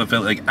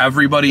people. Like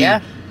everybody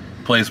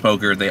plays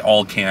poker, they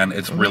all can.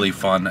 It's really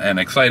fun and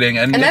exciting,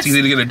 and it's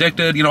easy to get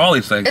addicted. You know, all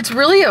these things. It's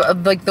really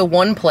like the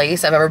one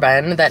place I've ever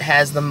been that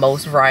has the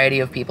most variety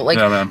of people. Like,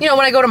 you know,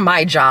 when I go to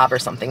my job or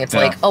something, it's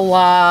like a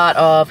lot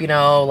of, you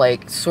know,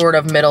 like sort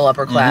of middle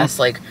upper class,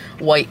 like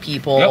white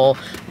people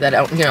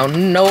that you know,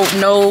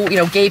 no, you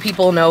know, gay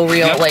people, no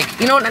real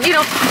like, you know,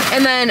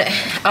 and then,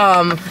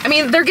 I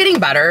mean, they're getting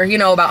better, you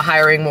know, about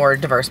hiring more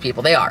diverse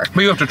people. They are.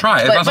 But you have to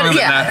try. It's not something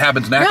that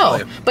happens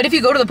naturally. No, but if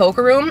you go to the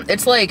poker room,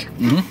 it's like.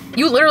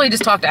 You literally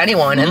just talk to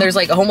anyone, and there's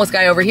like a homeless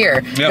guy over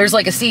here. Yep. There's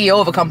like a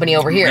CEO of a company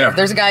over here. Yeah.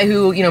 There's a guy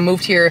who, you know,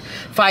 moved here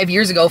 5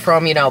 years ago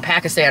from, you know,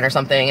 Pakistan or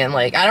something, and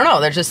like, I don't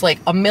know, there's just like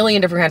a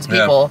million different kinds of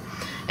people,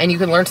 and you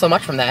can learn so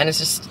much from that, and it's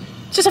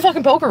just a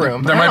fucking poker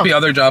room. There might be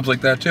other jobs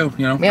like that too,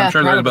 you know? Yeah, I'm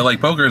sure there's, but like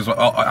poker is,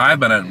 I've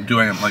been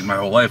doing it like my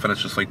whole life, and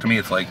it's just like, to me,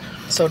 it's like...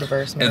 So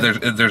diverse, man.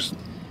 There's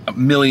a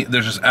million,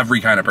 there's just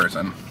every kind of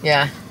person.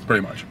 Yeah.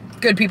 Pretty much.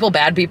 Good people,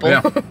 bad people.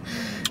 Yeah.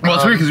 Well,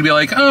 it's weird because you'd be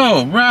like,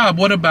 oh, Rob,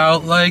 what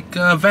about, like,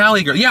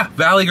 Valley Girls? Yeah,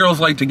 Valley Girls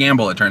like to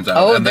gamble, it turns out.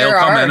 Oh, and they'll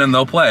come in and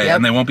they'll play. Yep.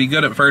 And they won't be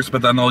good at first,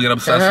 but then they'll get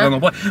obsessed and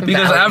they'll play.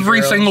 Because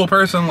every single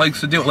person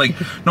likes to do it. Like,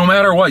 no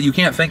matter what, you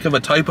can't think of a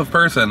type of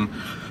person.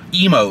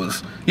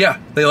 Emos. Yeah,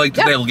 they like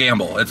to, they'll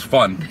gamble. It's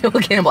fun. They'll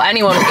gamble.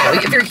 Anyone will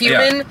gamble. If you're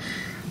human...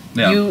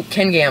 Yeah. You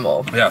can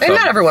gamble. Yeah, and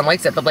not everyone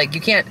likes it, but like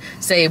you can't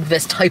say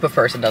this type of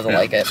person doesn't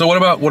like it. So what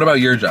about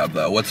your job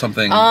though? What's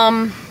something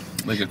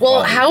like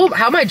well,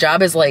 how my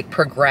job is like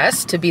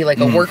progressed to be like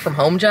a work from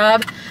home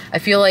job, I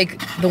feel like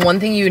the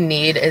one thing you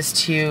need is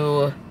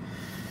to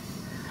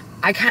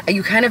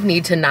you kind of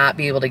need to not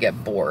be able to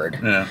get bored.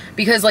 Yeah.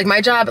 Because like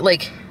my job,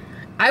 like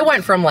I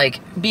went from like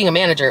being a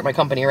manager at my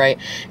company, right?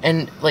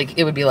 And like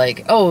it would be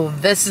like, oh,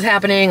 this is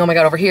happening. Oh my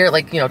God, over here,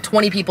 like, you know,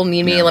 20 people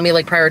need me. Yeah. Let me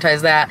like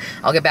prioritize that.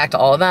 I'll get back to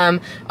all of them.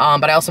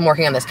 But I also am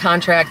working on this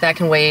contract that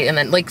can wait. And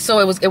then like, so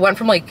it went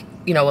from like,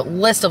 you know, a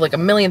list of like a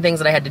million things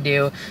that I had to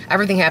do,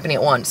 everything happening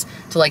at once,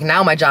 to like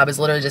now my job is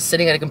literally just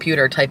sitting at a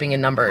computer typing in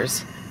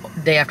numbers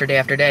day after day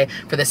after day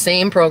for the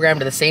same program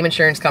to the same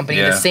insurance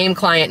company, the same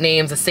client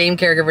names, the same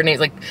caregiver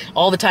names, like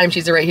all the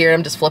timesheets are right here.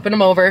 I'm just flipping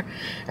them over.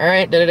 All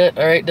right,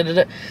 all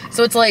right,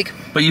 so it's like.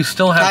 But you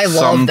still have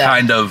some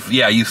kind of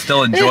you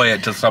still enjoy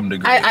it to some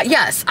degree.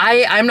 Yes,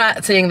 I'm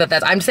not saying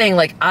that. I'm saying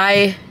like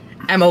I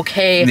am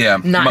okay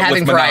not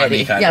having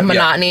variety.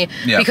 Monotony,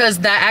 because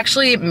that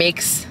actually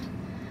makes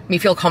me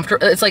feel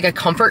comfortable. It's like a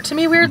comfort to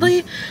me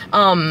weirdly.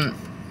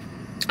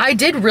 I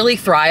did really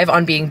thrive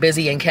on being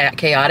busy and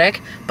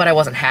chaotic, but I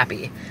wasn't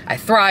happy. I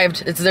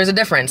thrived. There's a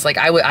difference. Like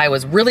I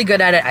was really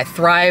good at it. I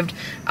thrived.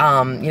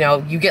 You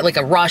know, you get like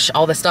a rush,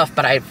 all this stuff,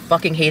 but I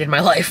fucking hated my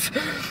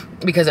life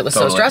because it was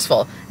so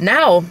stressful.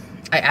 Now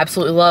I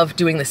absolutely love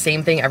doing the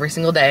same thing every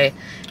single day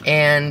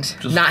and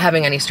just not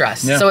having any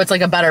stress. Yeah. So it's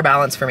like a better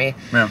balance for me.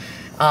 Yeah.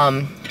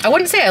 I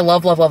wouldn't say I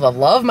love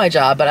my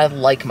job, but I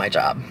like my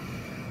job.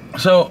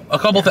 So a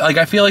couple things, like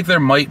I feel like there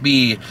might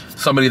be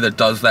somebody that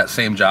does that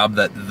same job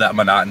that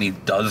monotony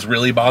does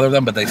really bother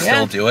them, but they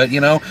still do it,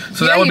 you know?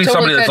 So that would be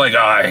somebody that's like, oh,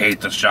 I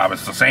hate this job.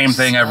 It's the same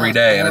thing every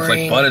day. And it's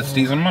like, but it's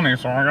decent money,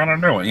 so I gotta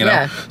do it, you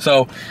know?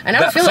 So and I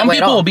don't feel some that way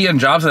people will be in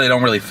jobs that they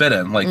don't really fit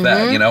in like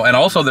that, you know? And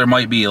also there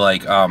might be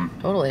like...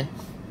 Totally.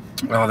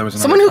 Oh, there was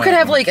someone who could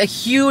have like a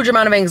huge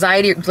amount of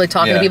anxiety like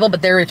talking to people,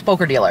 but they're a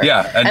poker dealer.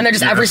 Yeah, and they're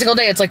just every single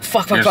day. It's like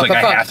fuck. I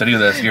have to do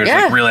this. You're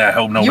just like, really, I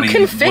hope nobody. You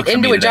can fit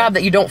into a job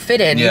that you don't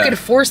fit in. You can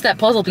force that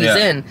puzzle piece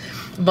in,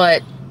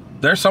 but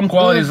there's some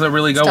qualities that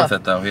really go with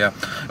it, though. Yeah,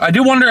 I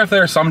do wonder if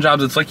there are some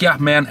jobs. It's like, yeah,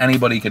 man,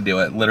 anybody could do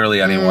it. Literally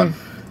anyone.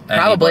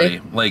 Probably.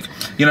 Like,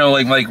 you know,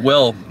 like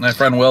Will, my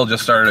friend Will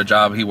just started a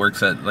job. He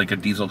works at like a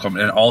diesel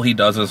company, and all he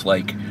does is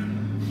like.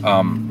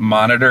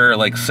 Monitor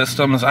like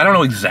systems. I don't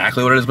know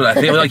exactly what it is, but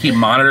I feel like he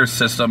monitors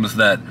systems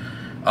that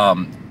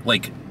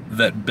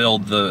that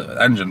build the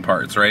engine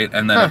parts, right?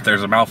 And then if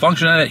there's a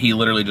malfunction in it, he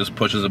literally just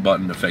pushes a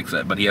button to fix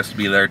it. But he has to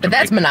be there to. But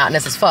that's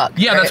monotonous as fuck.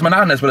 Yeah, that's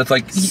monotonous. But it's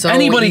like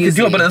anybody could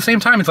do it. But at the same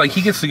time, it's like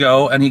he gets to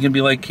go and he can be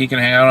like he can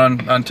hang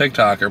out on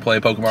TikTok or play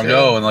Pokemon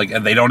Go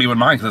and they don't even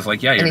mind because it's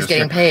like you're just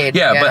getting paid.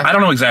 Yeah, but I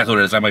don't know exactly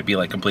what it is. I might be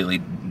like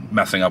completely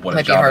messing up what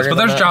his job is, but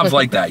there's jobs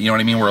like that, you know what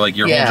I mean, where like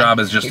your whole job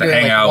is just to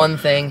hang out one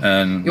thing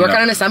and you work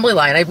on an assembly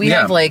line. We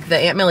have like the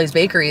Aunt Millie's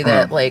bakery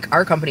that like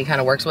our company kind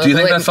of works with. Do you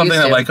think that's something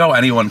that like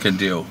anyone can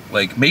do?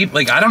 Like maybe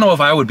like I don't know if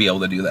I would be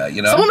able to do that,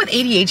 you know? Someone with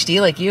ADHD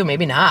like you,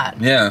 maybe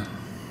not. Yeah.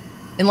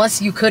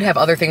 Unless you could have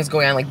other things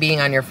going on, like being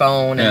on your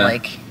phone and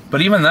like.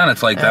 But even then,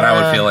 it's like that. I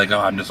would feel like,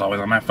 I'm just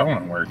always on my phone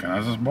at work, and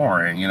this is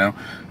boring, you know?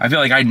 I feel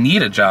like I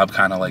need a job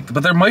kind of like,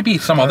 but there might be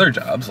some other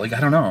jobs, like,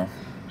 I don't know.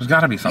 There's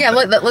got to be something. Yeah,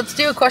 let's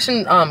do a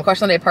question of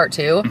the day part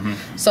 2.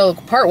 So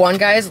part 1,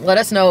 guys, let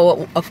us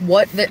know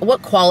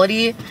what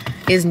quality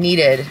is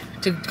needed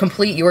to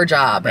complete your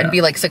job and be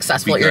like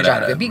successful at your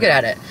job. Be good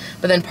at it.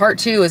 But then part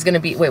 2 is going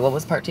to be what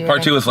was part 2?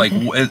 Part 2 is like,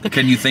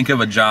 can you think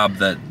of a job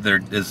that there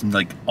is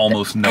like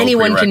almost no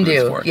anyone can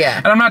do? For? Yeah,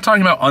 and I'm not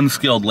talking about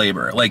unskilled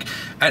labor. Like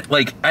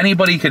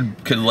anybody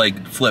could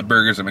like flip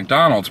burgers at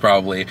McDonald's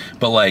probably,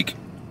 but like.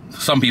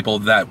 Some people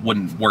that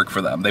wouldn't work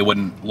for them. They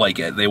wouldn't like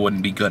it. They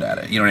wouldn't be good at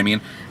it. You know what I mean?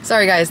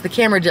 Sorry, guys. The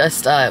camera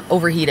just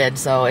overheated,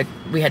 so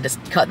we had to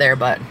cut there.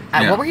 But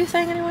what were you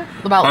saying anyway?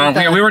 About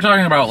we were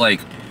talking about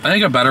like I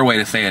think a better way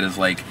to say it is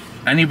like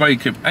anybody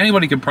could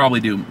probably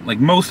do like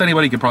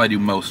anybody could probably do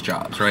most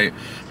jobs, right?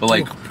 But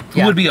like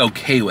who would be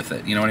okay with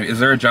it? You know what I mean? Is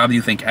there a job that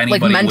you think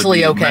anybody like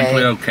mentally would be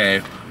mentally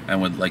okay and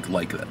would like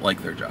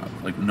their job?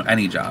 Like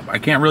any job. I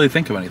can't really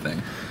think of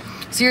anything.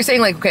 So you're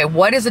saying like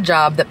what is a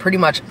job that pretty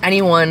much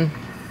anyone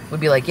would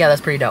be like, yeah,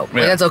 that's pretty dope.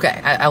 Like, that's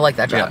okay. I like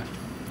that job.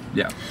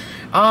 Yeah.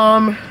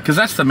 Because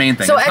that's the main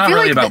thing. So it's I not feel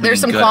really like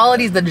there's some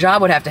qualities the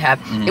job would have to have.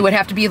 Mm-hmm. It would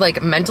have to be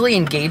like mentally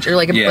engaged or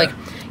like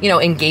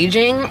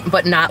engaging,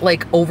 but not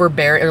like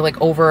overbearing or like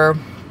over.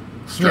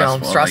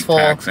 Stressful.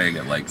 Like taxing,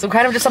 like so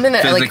kind of just something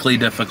that physically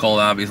difficult.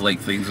 Obviously, like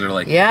things are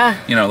like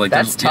like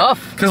that's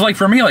tough. Because like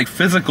for me, like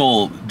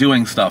physical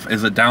doing stuff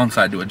is a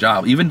downside to a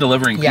job. Even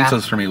delivering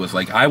pizzas for me was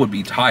like I would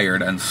be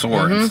tired and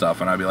sore and stuff,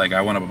 and I'd be like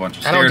I went up a bunch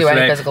of stairs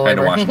today. I had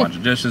to wash a bunch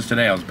of dishes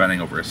today. I was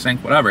bending over a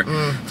sink, whatever.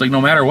 It's like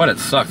no matter what, it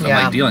sucks. And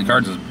like dealing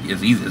cards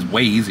is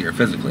way easier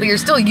physically. But you're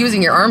still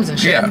using your arms and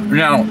shit. Yeah.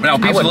 Now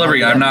pizza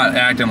delivery, I'm not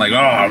acting like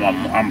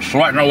I'm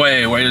sweating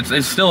away.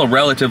 It's still a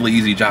relatively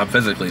easy job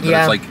physically, but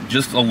it's like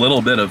just a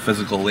little bit of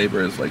physical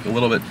labor is like a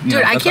little bit.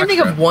 Dude, I can't think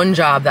of one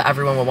job that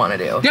everyone would want to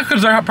do. Yeah,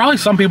 because there are probably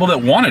some people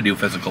that want to do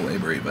physical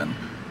labor even.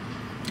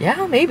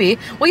 Yeah, maybe.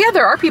 Well, yeah,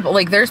 there are people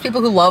like there's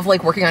people who love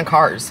like working on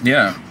cars.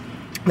 Yeah.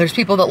 There's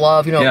people that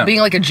love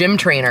being like a gym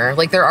trainer.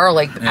 Like there are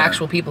like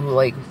actual people who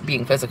like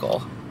being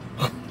physical.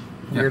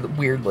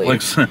 Weirdly.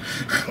 Like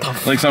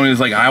somebody who's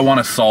like, I want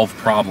to solve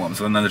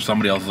problems. And then there's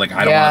somebody else who's like,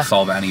 I don't want to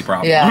solve any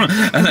problem. Yeah.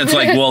 And it's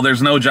like, well,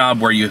 there's no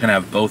job where you can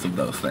have both of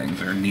those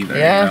things or neither,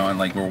 and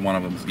like where one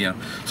of them's,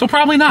 So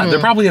probably not. There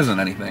probably isn't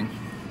anything.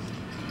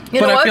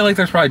 But I feel like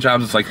there's probably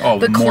jobs that's like,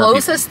 the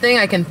closest thing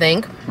I can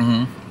think,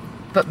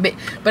 but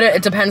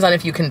it depends on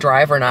if you can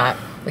drive or not.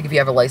 Like if you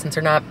have a license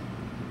or not.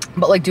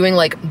 But like doing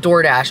like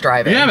DoorDash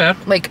driving, man.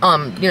 Like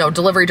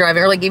delivery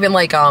driving, or like even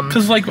like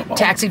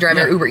taxi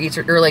driving or Uber Eats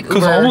or like Uber.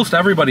 Because almost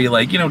everybody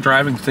like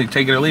driving,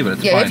 take it or leave it.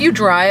 It's fine. If you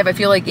drive, I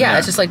feel like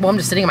it's just like I'm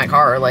just sitting in my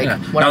car. Like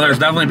now, there's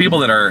definitely people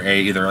that are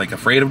either like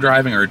afraid of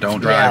driving or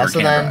don't drive or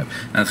can't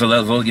drive, and so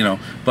that's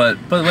but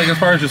like as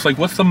far as just like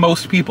what's the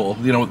most people,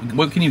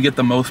 what can you get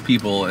the most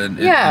people and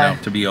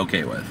to be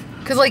okay with?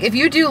 Because like if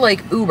you do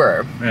like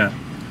Uber,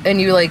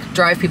 and you like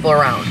drive people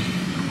around.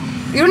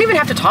 You don't even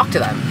have to talk to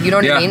them. You know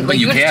what I mean? Like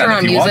you can just turn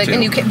on music,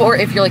 and you can, or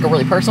if you're like a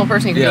really personal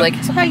person, you can be like,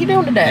 "So how you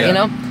doing today?" I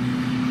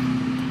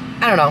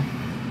don't know.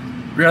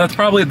 Yeah, that's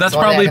probably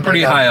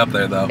pretty high up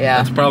there, though.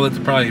 Yeah, that's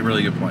probably a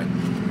really good point.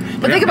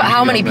 But think about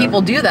how many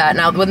people do that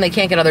now when they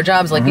can't get other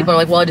jobs. Like people are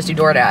like, "Well, I just do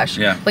DoorDash."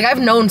 Yeah. Like I've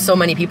known so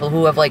many people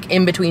who have like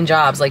in between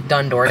jobs like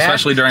done DoorDash,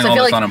 especially during all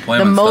this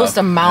unemployment. The most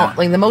amount,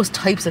 like the most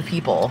types of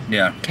people,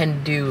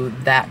 can do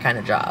that kind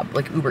of job,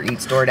 like Uber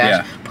Eats,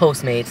 DoorDash,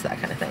 Postmates, that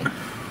kind of thing.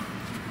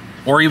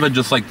 Or even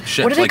just like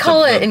shit. What do they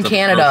call it in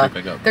Canada?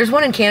 There's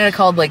one in Canada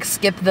called like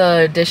skip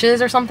the dishes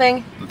or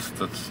something.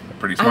 That's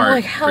pretty smart. I'm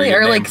like, hell yeah.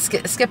 Or like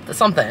skip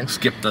something.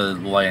 Skip the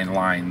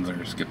lines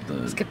or skip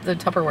the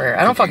Tupperware.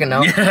 I don't fucking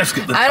know.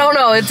 I don't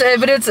know.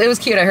 It was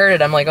cute. I heard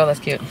it. I'm like, oh,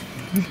 that's cute.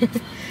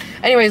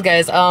 Anyways,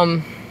 guys,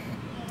 let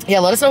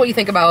us know what you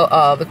think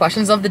about the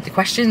questions of the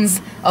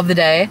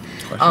day.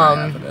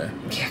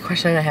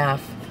 Question and a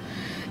half.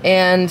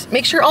 And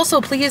make sure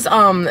also, please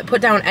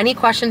put down any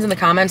questions in the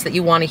comments that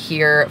you want to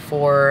hear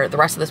for the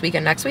rest of this week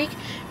and next week.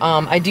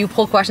 I do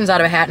pull questions out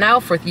of a hat now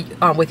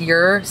with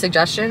your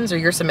suggestions or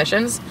your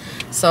submissions.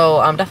 So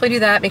definitely do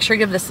that. Make sure you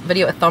give this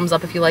video a thumbs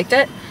up if you liked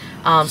it.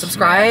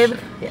 Subscribe.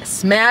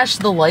 Smash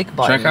the like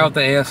button. Check out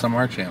the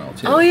ASMR channel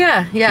too. Oh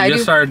yeah. I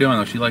just started doing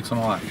those. She likes them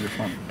a lot. They're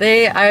fun.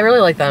 I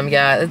really like them.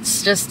 Yeah,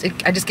 it's just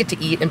I just get to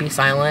eat and be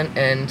silent,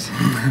 and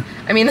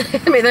I mean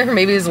there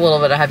maybe is a little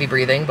bit of heavy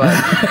breathing, but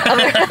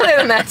other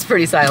than that, it's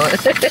pretty silent.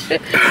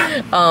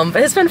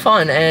 But it's been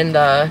fun, and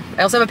I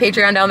also have a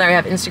Patreon down there. I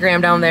have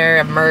Instagram down there. I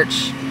have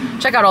merch.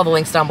 Check out all the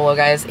links down below,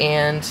 guys,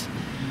 and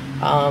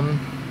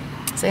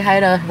say hi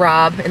to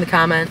Rob in the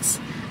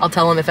comments. I'll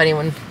tell him if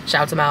anyone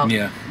shouts him out.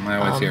 Yeah, I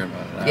always hear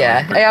about it.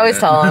 I always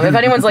tell him. If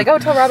anyone's like, oh,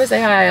 tell Rob to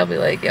say hi, I'll be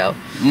like, yo. All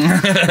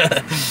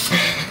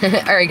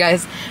right,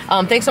 guys.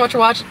 Thanks so much for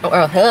watching.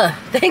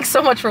 Thanks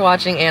so much for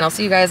watching, and I'll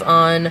see you guys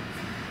on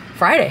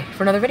Friday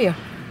for another video.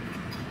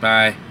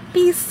 Bye.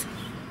 Peace.